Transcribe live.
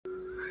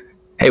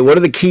Hey, what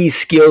are the key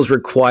skills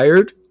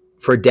required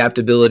for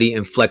adaptability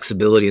and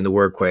flexibility in the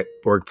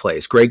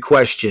workplace? Great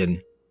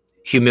question.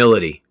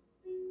 Humility.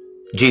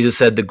 Jesus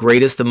said, the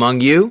greatest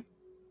among you,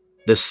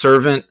 the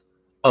servant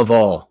of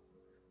all.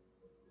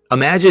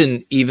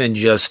 Imagine even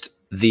just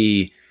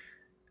the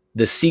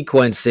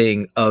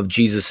sequencing of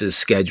Jesus's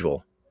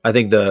schedule. I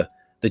think the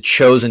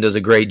Chosen does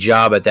a great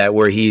job at that,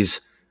 where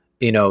he's,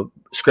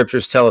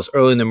 scriptures tell us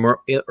early in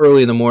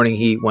the morning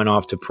he went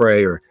off to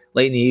pray, or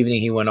late in the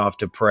evening he went off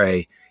to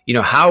pray.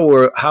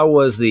 How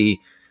was the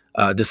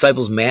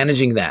disciples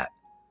managing that?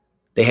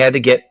 They had to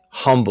get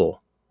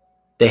humble.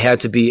 They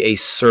had to be a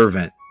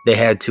servant. They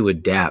had to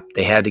adapt.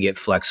 They had to get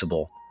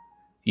flexible.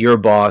 Your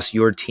boss,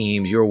 your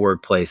teams, your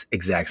workplace,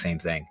 exact same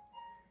thing.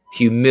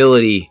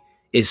 Humility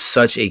is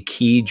such a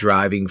key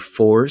driving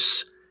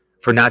force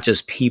for not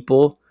just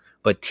people,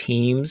 but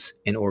teams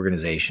and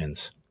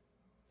organizations.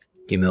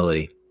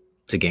 Humility,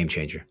 it's a game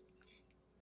changer.